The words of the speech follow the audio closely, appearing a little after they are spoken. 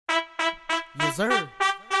Yes, sir.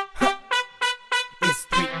 It's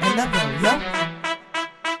 3 and a go, yo.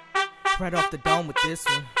 Right off the dome with this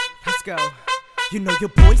one. Let's go. You know your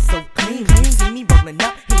boy's so clean. You see me rolling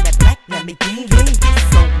up in that black Lamborghini. It's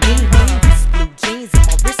so mean. These blue jeans and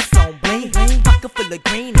my wrists on bling. Pocket full of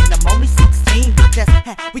green and I'm only 16. But that's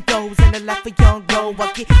how we goes in the life of young bro.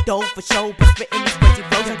 I get dough for show, but spitting these crazy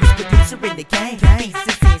flows. I'm this producer in the game. Beats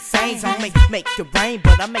is insane. You make it rain,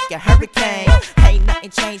 but I make a hurricane. Ain't nothing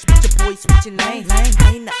changed with your boy switching lanes.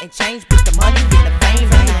 Ain't nothing changed with the money and the fame.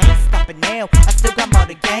 I ain't stopping now. I still got more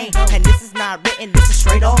to gain. And this is not written. This is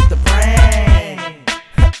straight off the brain.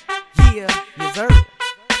 Yeah, yes sir.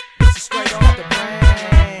 This is straight off the brain.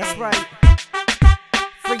 That's right.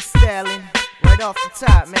 Freestyling right off the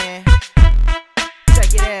top, man.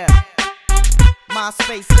 Check it out.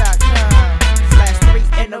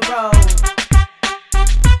 MySpace.com/3 in a row.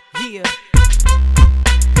 Yeah.